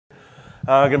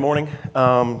Good morning.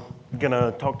 I'm going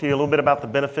to talk to you a little bit about the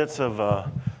benefits of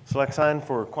SelexION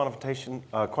for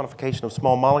quantification of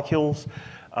small molecules.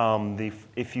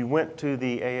 If you went to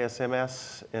the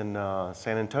ASMS in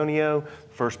San Antonio,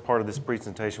 the first part of this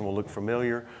presentation will look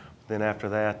familiar. Then after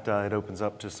that, it opens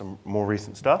up to some more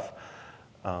recent stuff.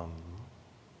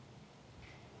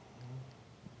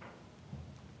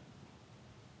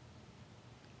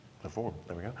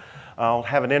 There we go. I'll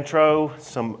have an intro,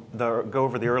 go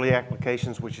over the early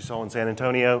applications which you saw in San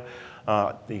Antonio,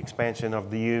 the expansion of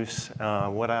the use,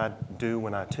 what I do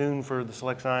when I tune for the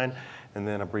SelexION, and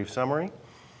then a brief summary.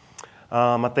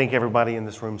 I think everybody in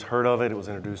this room's heard of it. It was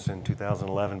introduced in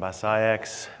 2011 by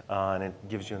SCIEX, and it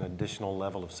gives you an additional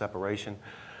level of separation.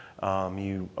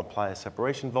 You apply a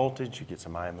separation voltage, you get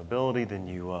some ion mobility, then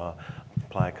you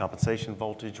apply a compensation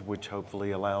voltage, which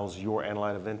hopefully allows your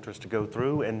analyte of interest to go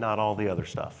through and not all the other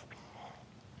stuff.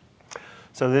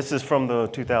 So this is from the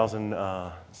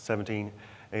 2017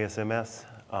 ASMS,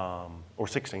 or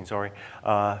 16, sorry,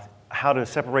 how to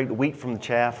separate the wheat from the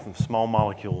chaff from small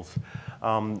molecules.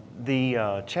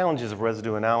 The challenges of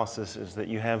residue analysis is that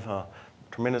you have a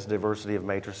tremendous diversity of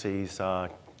matrices,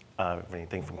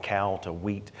 anything from cow to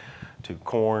wheat to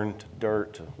corn to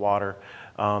dirt to water.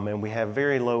 And we have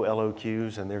very low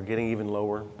LOQs, and they're getting even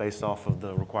lower based off of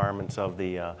the requirements of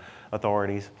the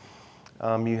authorities.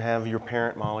 You have your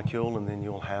parent molecule, and then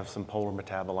you'll have some polar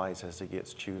metabolites as it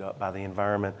gets chewed up by the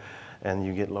environment, and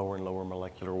you get lower and lower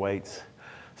molecular weights.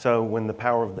 So when the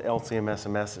power of the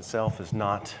LC-MS itself is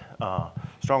not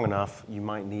strong enough, you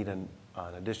might need an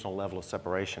additional level of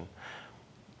separation.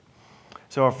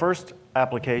 So our first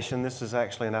application, this is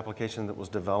actually an application that was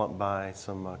developed by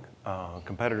some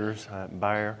competitors at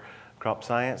Bayer Crop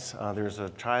Science. There's a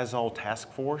triazole task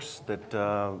force that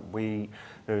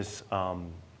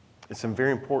it's a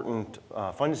very important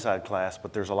fungicide class,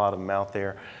 but there's a lot of them out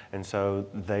there. And so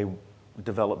they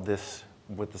developed this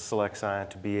with the SelexION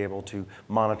to be able to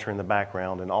monitor in the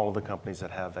background, and all of the companies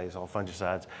that have azole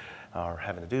fungicides are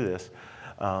having to do this.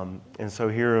 And so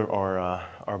here are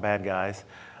our bad guys.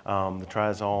 The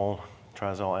triazole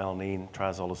alanine,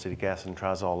 triazole acetic acid, and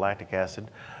triazole lactic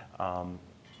acid.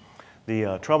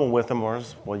 The trouble with them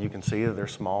is, well, you can see that they're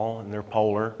small and they're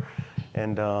polar.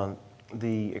 And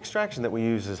the extraction that we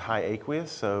use is high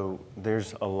aqueous, so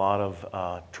there's a lot of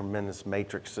tremendous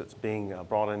matrix that's being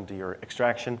brought into your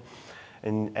extraction.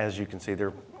 And as you can see,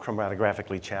 they're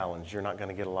chromatographically challenged. You're not going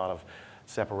to get a lot of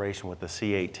separation with the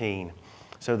C18.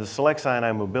 So the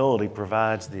SelexION mobility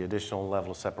provides the additional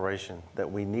level of separation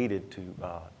that we needed to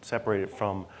separate it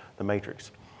from the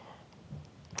matrix.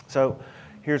 So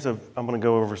I'm going to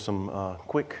go over some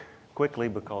quickly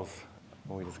because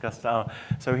we discussed.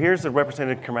 So here's the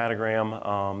represented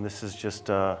chromatogram. This is just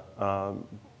 2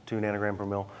 nanogram per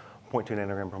mil, 0.2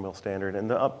 nanogram per mil standard. And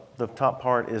the top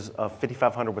part is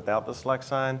 5500 without the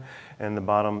SelexION, and the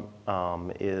bottom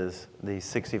is the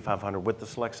 6500 with the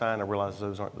SelexION. I realize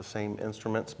those aren't the same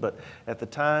instruments, but at the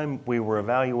time we were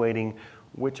evaluating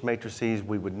which matrices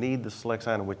we would need the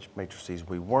SelexION and which matrices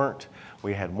we weren't.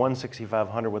 We had one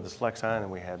 6500 with the SelexION,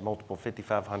 and we had multiple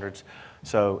 5500s.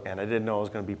 So, and I didn't know I was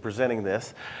going to be presenting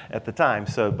this at the time.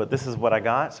 So, but this is what I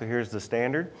got. So here's the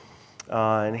standard.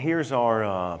 And here's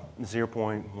our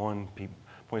 0.01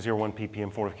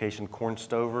 ppm fortification corn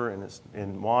stover, and it's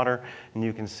in water. And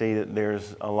you can see that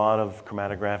there's a lot of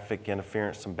chromatographic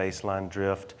interference, some baseline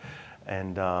drift,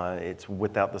 and it's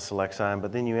without the SelexION.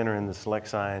 But then you enter in the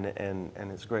SelexION,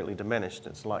 and it's greatly diminished.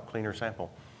 It's a lot cleaner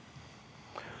sample.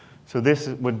 So this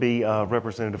would be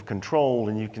representative control,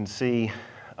 and you can see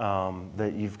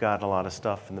that you've got a lot of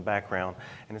stuff in the background.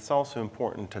 And it's also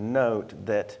important to note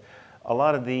that a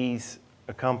lot of these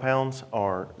compounds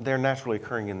they're naturally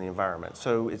occurring in the environment.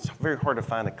 So it's very hard to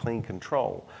find a clean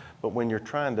control. But when you're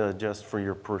trying to adjust for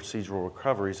your procedural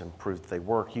recoveries and prove that they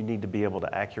work, you need to be able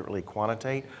to accurately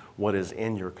quantitate what is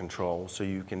in your control so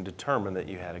you can determine that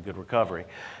you had a good recovery.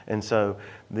 And so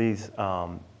this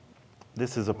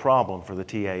is a problem for the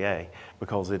TAA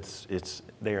because it's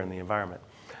there in the environment.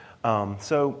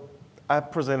 So I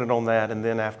presented on that, and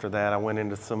then after that I went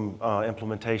into some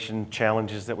implementation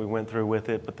challenges that we went through with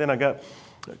it. But then I got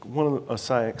one of the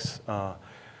SCIEX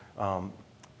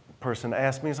person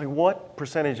asked me, he's like, what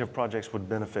percentage of projects would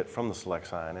benefit from the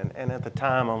SelexION? And at the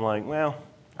time I'm like, well,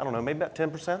 I don't know, maybe about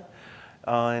 10%.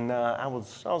 And I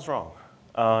was wrong.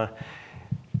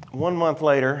 1 month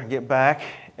later, get back,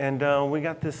 and we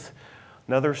got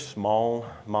another small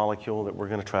molecule that we're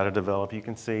going to try to develop. You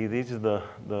can see these are the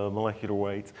molecular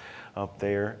weights up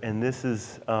there, and this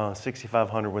is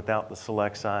 6500 without the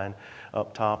SelexION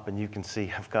up top, and you can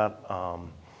see I've got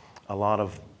a lot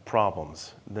of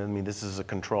problems. I mean, this is a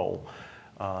control.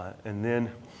 And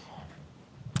then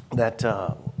that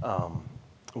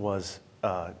was,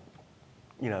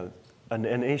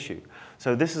 an issue.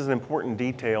 So this is an important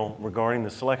detail regarding the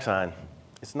SelexION.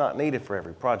 It's not needed for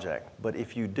every project, but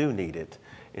if you do need it,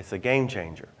 it's a game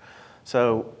changer.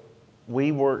 So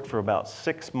we worked for about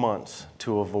 6 months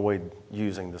to avoid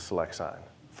using the SelexION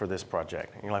for this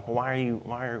project. And you're like, well, why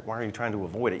are you trying to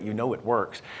avoid it? You know it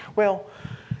works. Well,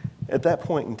 at that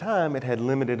point in time, it had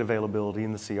limited availability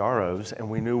in the CROs, and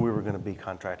we knew we were going to be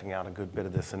contracting out a good bit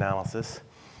of this analysis.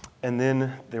 And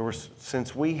then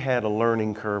since we had a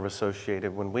learning curve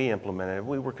associated when we implemented it,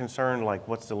 we were concerned, like,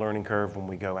 what's the learning curve when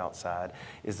we go outside?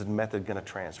 Is the method going to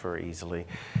transfer easily?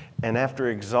 And after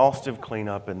exhaustive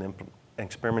cleanup and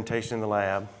experimentation in the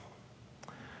lab,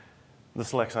 the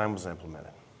SelexION was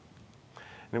implemented.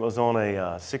 And it was on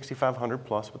a 6500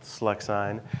 plus with the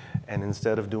SelexION, and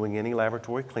instead of doing any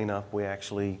laboratory cleanup, we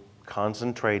actually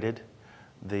concentrated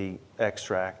the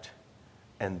extract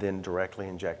and then directly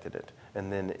injected it. And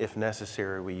then, if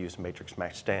necessary, we use matrix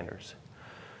match standards.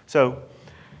 So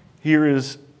here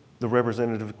is the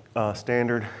representative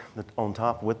standard on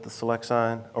top with the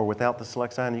SelexION, or without the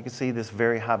SelexION. You can see this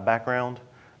very high background,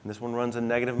 and this one runs in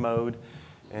negative mode.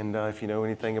 And if you know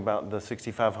anything about the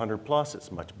 6500 plus,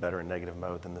 it's much better in negative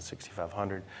mode than the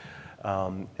 6500.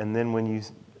 And then when you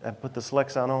put the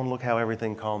SelexION on, look how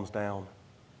everything calms down.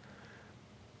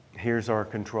 Here's our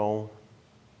control.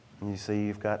 And you see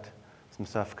you've got some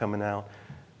stuff coming out.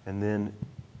 And then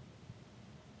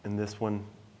in this one,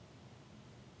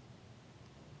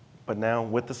 but now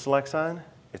with the SelexION,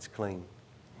 it's clean.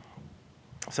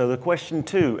 So the question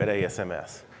 2 at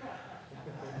ASMS.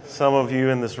 Some of you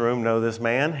in this room know this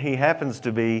man. He happens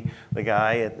to be the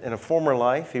guy in a former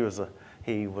life. He was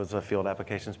a field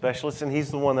application specialist, and he's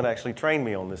the one that actually trained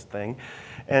me on this thing.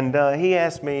 And he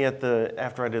asked me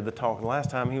after I did the talk the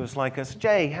last time, he was like,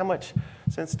 Jay, how much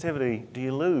sensitivity do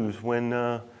you lose when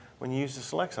you use the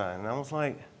SelexION? And I was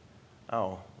like,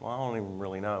 oh, well, I don't even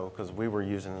really know, because we were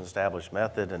using an established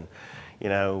method, and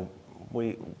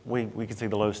we could see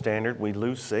the low standard. We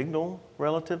lose signal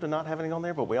relative to not having it on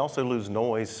there, but we also lose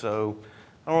noise, so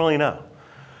I don't really know.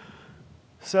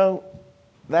 So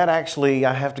that actually,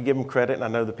 I have to give him credit, and I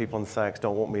know the people in the SCIEX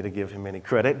don't want me to give him any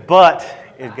credit, but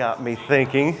it got me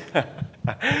thinking.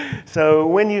 So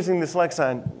when using the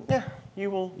SelexION, yeah, you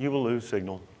will lose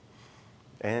signal,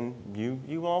 and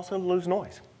you will also lose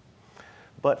noise.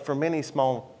 But for many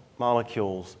small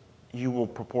molecules, you will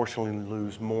proportionally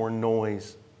lose more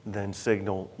noise than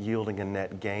signal, yielding a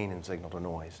net gain in signal to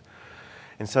noise.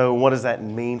 And so what does that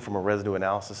mean from a residue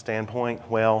analysis standpoint?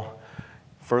 Well,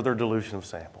 further dilution of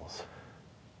samples,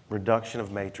 reduction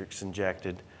of matrix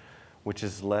injected, which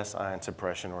is less ion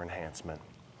suppression or enhancement.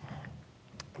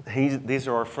 These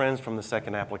are our friends from the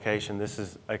second application.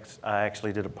 I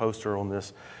actually did a poster on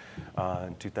this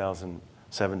in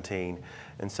 2017.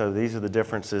 And so these are the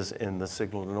differences in the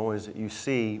signal to noise that you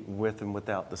see with and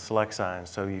without the SelexION.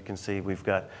 So you can see we've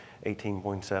got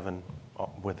 18.7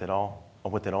 with it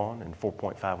on and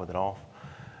 4.5 with it off.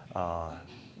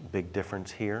 Big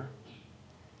difference here.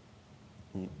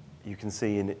 You can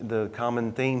see the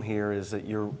common theme here is that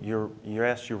you're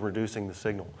reducing the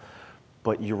signal,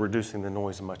 but you're reducing the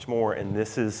noise much more. And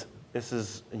this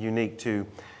is unique to,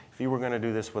 if you were going to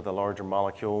do this with a larger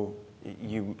molecule,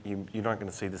 you're not going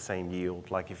to see the same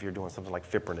yield. Like if you're doing something like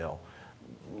fipronil,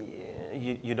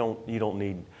 you don't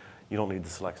need the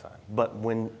SelexION. But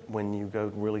when you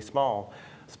go really small,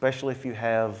 especially if you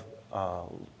have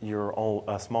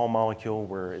a small molecule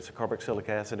where it's a carboxylic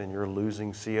acid and you're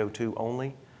losing CO2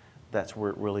 only, that's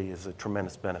where it really is a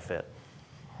tremendous benefit.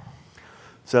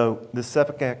 So this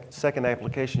second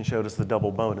application showed us the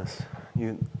double bonus.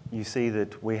 You see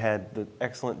that we had the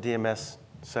excellent DMS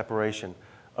separation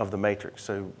of the matrix.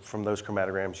 So from those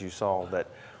chromatograms you saw that,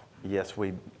 yes,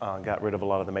 we got rid of a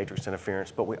lot of the matrix interference,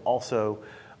 but we also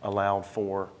allowed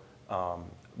for,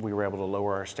 we were able to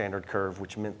lower our standard curve,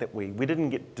 which meant that we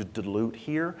didn't get to dilute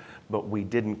here, but we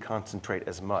didn't concentrate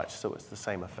as much, so it's the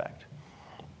same effect.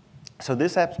 So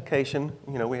this application,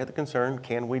 we had the concern,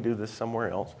 can we do this somewhere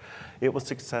else? It was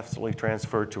successfully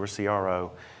transferred to a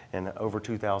CRO, and over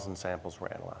 2,000 samples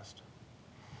were analyzed.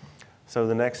 So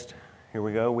the next, here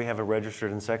we go, we have a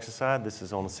registered insecticide. This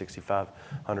is on a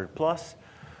 6500 plus.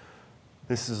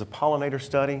 This is a pollinator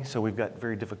study, so we've got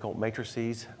very difficult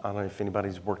matrices. I don't know if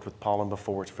anybody's worked with pollen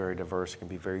before. It's very diverse. It can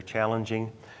be very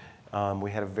challenging.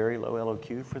 We had a very low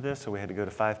LOQ for this, so we had to go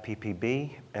to 5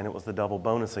 ppb, and it was the double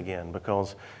bonus again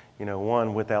because,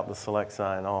 one, without the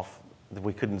SelexION off,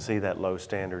 we couldn't see that low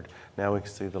standard. Now we can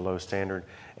see the low standard,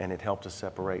 and it helped us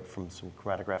separate from some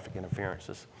chromatographic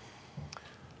interferences.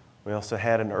 We also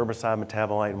had an herbicide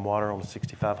metabolite in water on the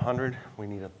 6500. We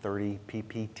need a 30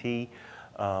 ppt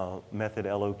method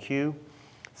LOQ.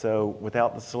 So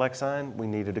without the SelexION, we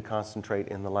needed to concentrate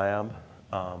in the lab.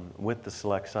 With the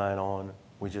SelexION on,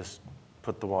 we just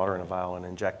put the water in a vial and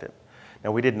inject it.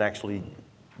 Now we didn't actually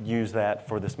use that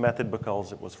for this method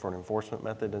because it was for an enforcement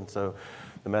method, and so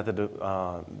the method,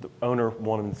 the owner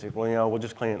wanted to say, well, you know, we'll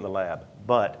just clean it in the lab.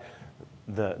 But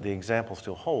the example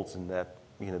still holds in that,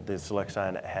 you know, the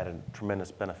SelexION had a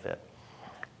tremendous benefit.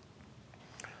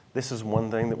 This is one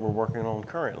thing that we're working on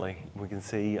currently. We can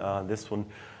see this one,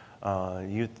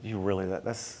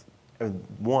 that's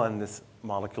one, this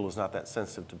molecule is not that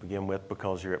sensitive to begin with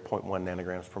because you're at 0.1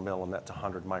 nanograms per mil, and that's a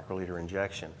 100 microliter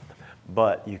injection.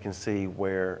 But you can see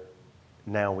where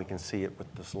now we can see it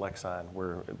with the SelexION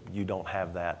where you don't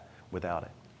have that without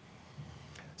it.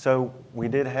 So we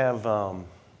did have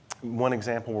one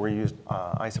example where we used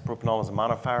isopropanol as a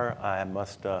modifier.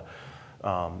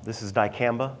 This is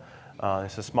dicamba.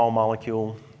 It's a small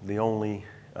molecule.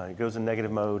 It goes in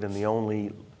negative mode, and the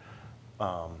only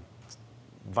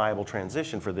viable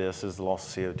transition for this is the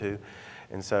loss of CO2.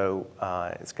 And so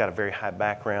it's got a very high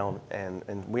background,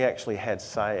 and we actually had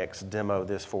SCIEX demo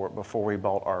this for it before we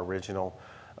bought our original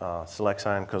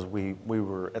SelexION, because we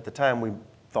were, at the time, we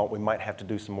thought we might have to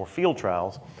do some more field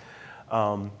trials.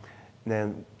 And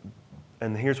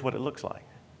here's what it looks like.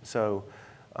 So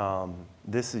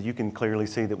this is, you can clearly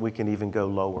see that we can even go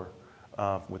lower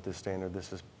with this standard.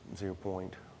 This is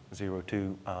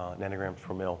 0.02 nanograms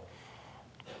per mil.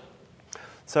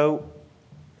 So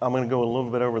I'm going to go a little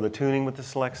bit over the tuning with the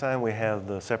SelexION. We have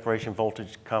the separation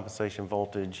voltage, compensation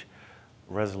voltage,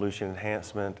 resolution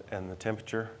enhancement, and the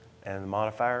temperature and the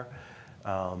modifier.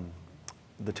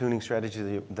 The tuning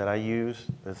strategy that I use,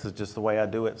 this is just the way I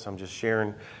do it, so I'm just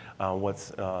sharing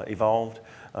what's evolved.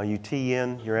 You tee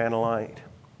in your analyte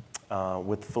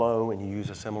with flow, and you use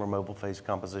a similar mobile phase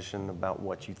composition about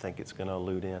what you think it's going to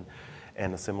elute in,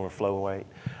 and a similar flow rate.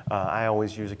 I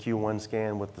always use a Q1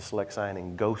 scan with the SelexION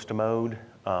in ghost mode,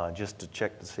 just to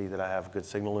check to see that I have good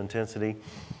signal intensity.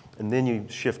 And then you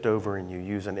shift over and you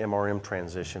use an MRM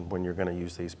transition when you're going to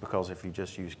use these, because if you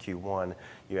just use Q1,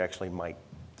 you actually might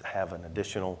have an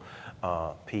additional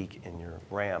peak in your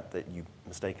ramp that you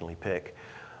mistakenly pick.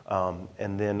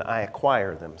 And then I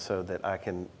acquire them so that I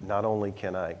can, not only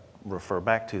can I refer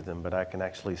back to them, but I can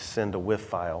actually send a WIF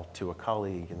file to a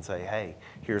colleague and say, hey,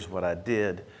 here's what I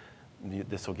did.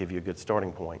 This will give you a good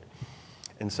starting point.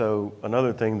 And so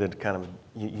another thing that kind of,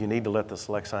 you need to let the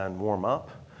SelexION warm up.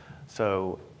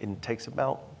 So it takes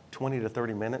about 20 to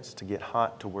 30 minutes to get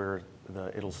hot to where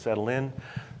it'll settle in.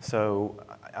 So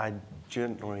I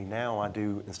generally now I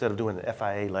do, instead of doing the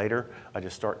FIA later, I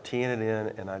just start teeing it in,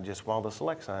 and I just, while the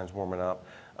SelexION's warming up,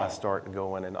 I start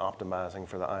going and optimizing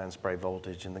for the ion spray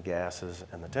voltage and the gases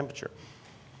and the temperature.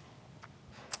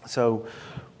 So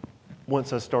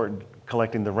once I start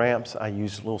collecting the ramps, I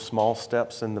use little small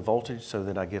steps in the voltage so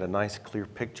that I get a nice clear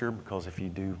picture, because if you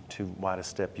do too wide a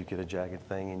step, you get a jagged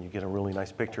thing and you get a really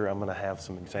nice picture. I'm going to have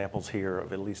some examples here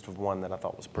of at least of one that I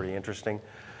thought was pretty interesting.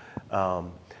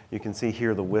 You can see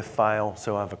here the WIF file,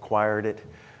 so I've acquired it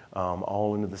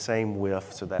all into the same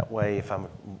WIF, so that way if I'm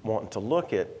wanting to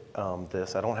look at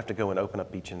this, I don't have to go and open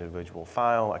up each individual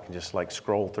file. I can just like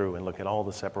scroll through and look at all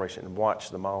the separation and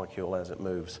watch the molecule as it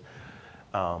moves.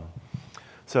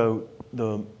 So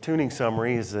the tuning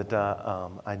summary is that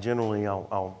I generally,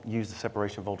 I'll use the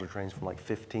separation voltage range from like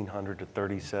 1500 to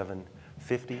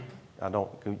 3750. I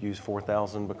don't use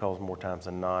 4000 because more times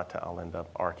than not, I'll end up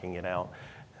arcing it out.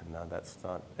 And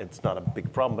it's not a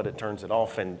big problem, but it turns it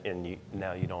off, and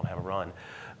now you don't have a run.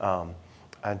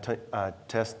 I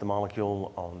test the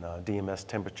molecule on DMS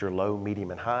temperature low,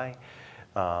 medium, and high.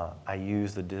 I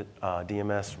use the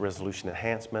DMS resolution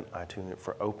enhancement. I tune it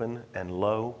for open and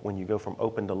low. When you go from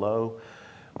open to low,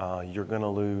 you're going to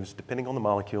lose, depending on the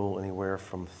molecule, anywhere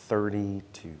from 30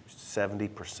 to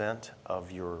 70%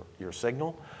 of your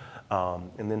signal.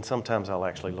 And then sometimes I'll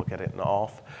actually look at it in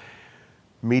off.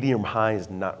 Medium high is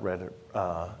not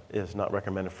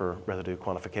recommended for residue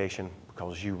quantification,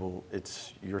 because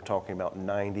you're talking about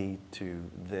 90 to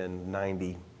then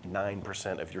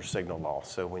 99% of your signal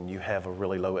loss. So when you have a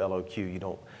really low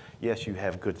LOQ, yes, you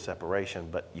have good separation,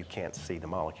 but you can't see the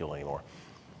molecule anymore.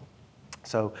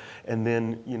 So, and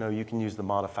then, you can use the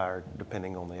modifier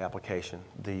depending on the application.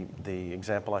 The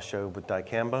example I showed with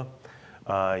dicamba,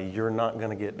 you're not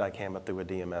going to get dicamba through a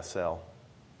DMS cell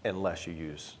unless you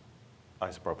use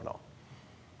isopropanol.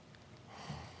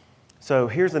 So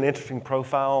here's an interesting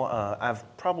profile. I've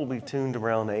probably tuned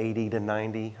around 80 to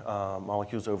 90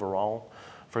 molecules overall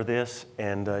for this,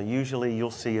 and usually you'll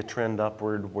see a trend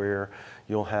upward where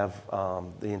you'll have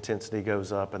the intensity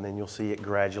goes up and then you'll see it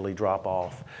gradually drop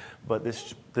off. But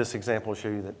this example will show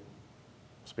you that,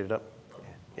 speed it up?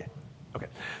 Yeah. Okay.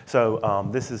 So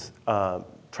this is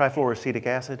trifluoroacetic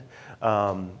acid.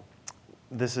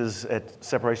 This is at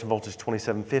separation voltage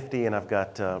 2750, and I've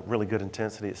got really good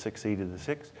intensity at 6e to the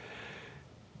 6.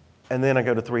 And then I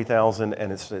go to 3000,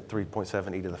 and it's at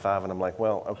 3.7 e to the 5, and I'm like,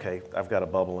 well, okay, I've got a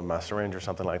bubble in my syringe or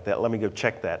something like that. Let me go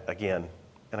check that again.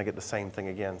 And I get the same thing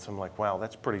again. So I'm like, wow,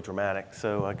 that's pretty dramatic.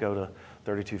 So I go to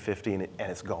 3250, and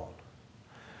it's gone.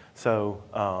 So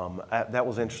that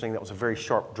was interesting. That was a very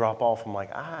sharp drop off. I'm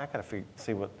like, I got to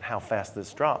see how fast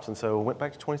this drops. And so I went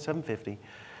back to 2750,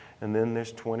 and then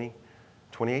there's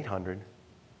 2800,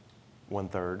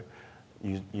 1/3.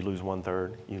 You lose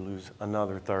 1/3. You lose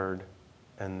another third.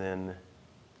 And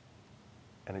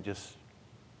it just,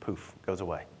 poof, goes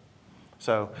away.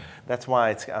 So that's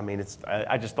why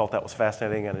I just thought that was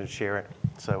fascinating and I'd share it.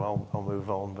 So I'll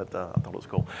move on, but I thought it was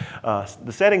cool.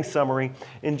 The settings summary,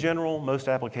 in general, most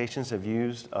applications have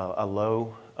used a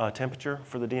low temperature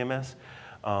for the DMS.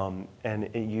 And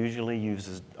it usually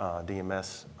uses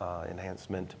DMS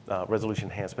enhancement. Resolution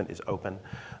enhancement is open.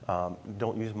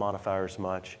 Don't use modifiers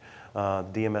much.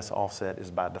 DMS offset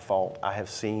is by default. I have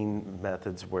seen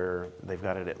methods where they've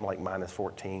got it at like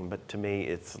 -14, but to me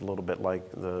it's a little bit like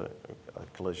the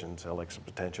collision SelexION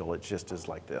potential. It just is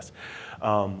like this.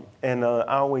 I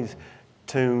always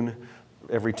tune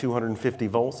every 250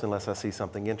 volts unless I see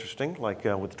something interesting, like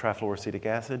with the trifluoroacetic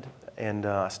acid, and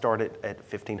I start it at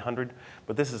 1500,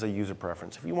 but this is a user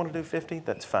preference. If you want to do 50,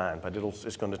 that's fine, but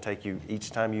it's going to take you,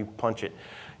 each time you punch it,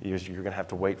 you're going to have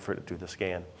to wait for it to do the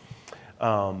scan.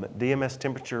 DMS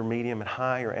temperature, medium and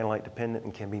high, are analyte dependent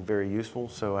and can be very useful.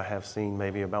 So I have seen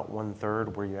maybe about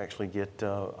 1/3 where you actually get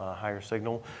a higher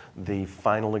signal. The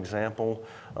final example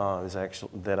is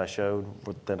actually that I showed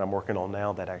that I'm working on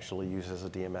now that actually uses a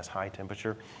DMS high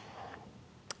temperature.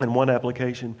 And one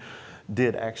application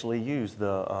did actually use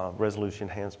the resolution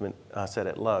enhancement set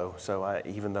at low. So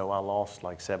even though I lost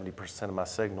like 70% of my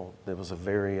signal, it was a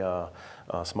very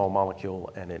small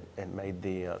molecule, and it made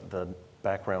the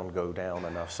background go down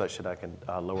enough such that I can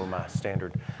lower my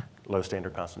low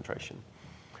standard concentration.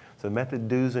 So method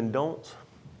do's and don'ts.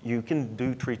 You can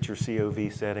treat your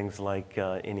COV settings like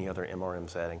any other MRM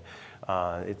setting.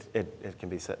 It can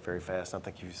be set very fast. I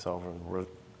think you saw from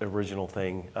the original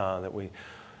thing that we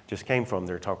just came from,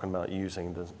 they're talking about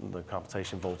using the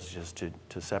compensation voltages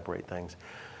to separate things.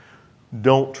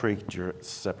 Don't treat your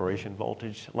separation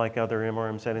voltage like other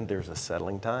MRM settings. There's a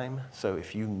settling time. So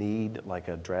if you need like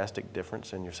a drastic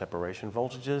difference in your separation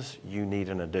voltages, you need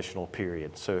an additional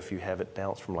period. So if you have it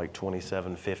bounce from like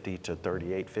 2750 to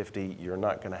 3850, you're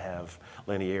not going to have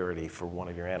linearity for one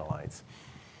of your analytes.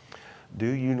 Do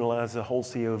utilize the whole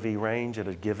COV range at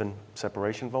a given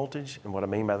separation voltage. And what I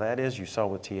mean by that is, you saw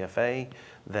with TFA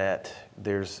that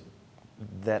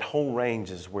that whole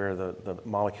range is where the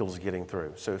molecule is getting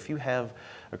through. So if you have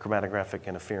a chromatographic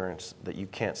interference that you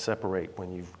can't separate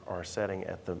when you are setting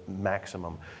at the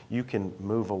maximum, you can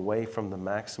move away from the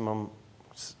maximum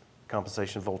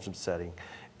compensation voltage setting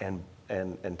and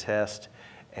test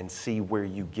and see where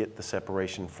you get the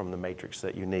separation from the matrix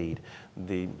that you need.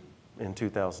 In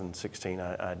 2016,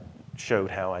 I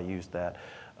showed how I used that,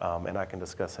 and I can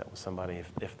discuss that with somebody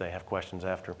if they have questions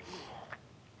after.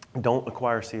 Don't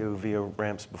acquire COV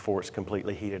ramps before it's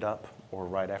completely heated up or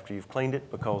right after you've cleaned it,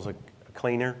 because a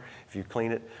cleaner, if you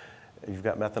clean it, you've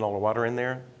got methanol or water in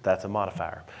there, that's a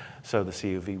modifier. So the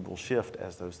COV will shift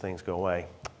as those things go away.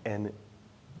 And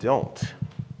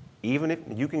even if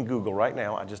you can Google right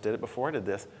now, I just did it before I did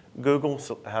this, Google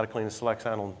how to clean a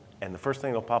SelexION, and the first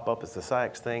thing that'll pop up is the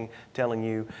SCIEX thing telling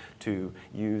you to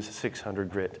use 600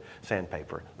 grit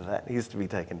sandpaper. That needs to be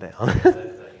taken down.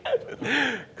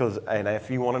 And if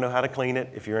you want to know how to clean it,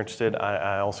 if you're interested,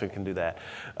 I also can do that.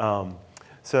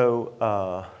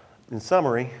 In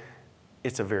summary,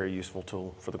 it's a very useful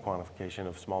tool for the quantification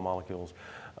of small molecules.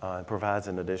 It provides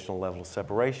an additional level of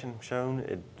separation shown.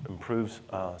 It improves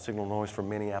signal noise for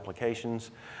many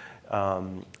applications.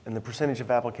 And the percentage of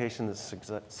application that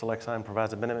SelexION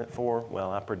provides a benefit for,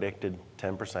 well, I predicted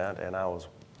 10%, and I was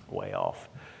way off.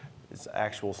 It's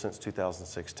actual since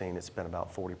 2016. It's been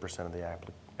about 40% of the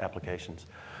applications.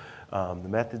 The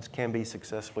methods can be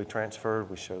successfully transferred.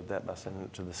 We showed that by sending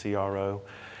it to the CRO.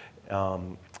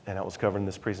 And that was covered in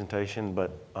this presentation,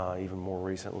 but even more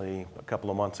recently, a couple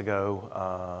of months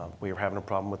ago, we were having a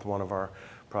problem with one of our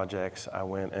projects. I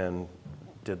went and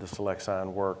did the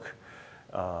SelexION work,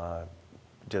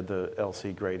 did the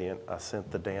LC gradient. I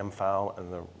sent the DAM file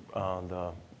and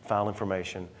the file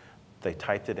information They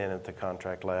typed it in at the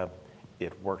contract lab.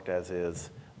 It worked as is.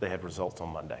 They had results on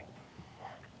Monday.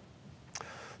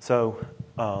 So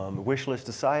the wish list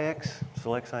of SCIEX,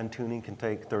 SelexION tuning can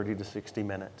take 30 to 60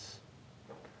 minutes.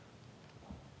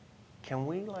 Can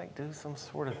we like do some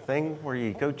sort of thing where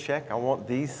you go check, I want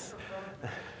these?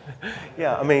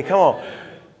 Yeah, I mean, come on.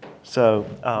 So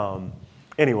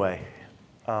anyway,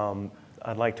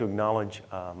 I'd like to acknowledge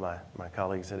my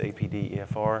colleagues at APD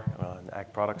EFR and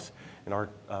ACT Products in our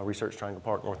Research Triangle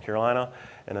Park, North Carolina,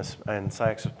 and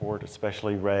SCIEX support,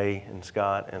 especially Ray and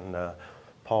Scott, and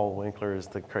Paul Winkler is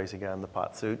the crazy guy in the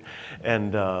pot suit,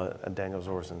 and Daniel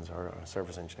Zorzen's our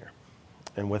service engineer.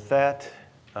 And with that,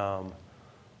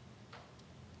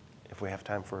 if we have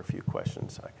time for a few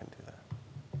questions, I can do that.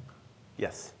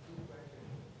 Yes?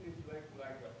 It's like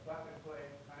a plug and play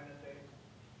kind of thing.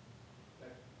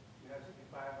 Like you have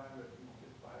 6,500, you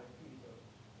just buy a piece of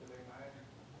silicon and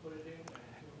put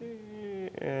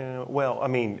it in. Well, I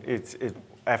mean, it's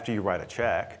after you write a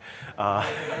check.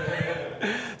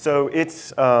 So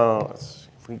it's,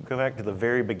 if we go back to the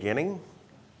very beginning.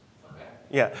 Okay.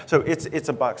 Yeah, so it's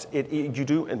a box. You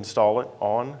do install it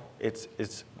on.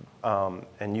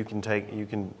 And you can take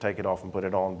it off and put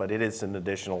it on, but it is an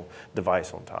additional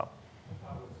device on top.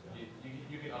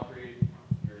 You can upgrade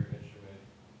your instrument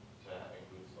to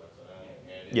include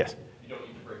SelexION, and Yes. You don't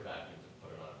need to break vacuum to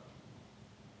put it on.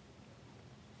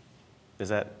 Is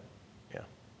that, yeah.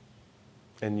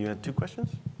 And you had two questions?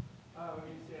 When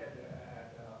you said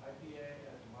IPA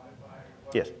as a modifier,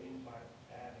 what Yes. do you mean by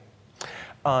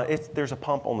adding? There's a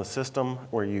pump on the system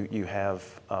where you have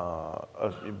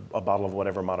a bottle of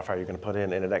whatever modifier you're going to put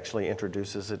in, and it actually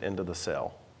introduces it into the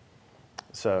cell.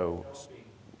 So,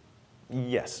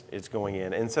 yes, it's going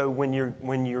in. And so when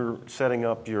you're setting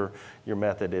up your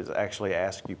method, it actually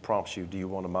prompts you, do you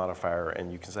want a modifier?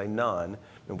 And you can say none,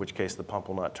 in which case the pump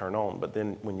will not turn on. But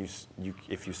then when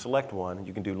if you select one,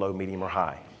 you can do low, medium, or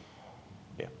high.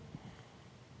 Yeah. If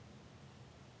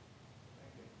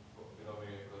you don't have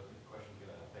any questions,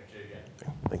 thank you again.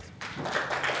 Thanks.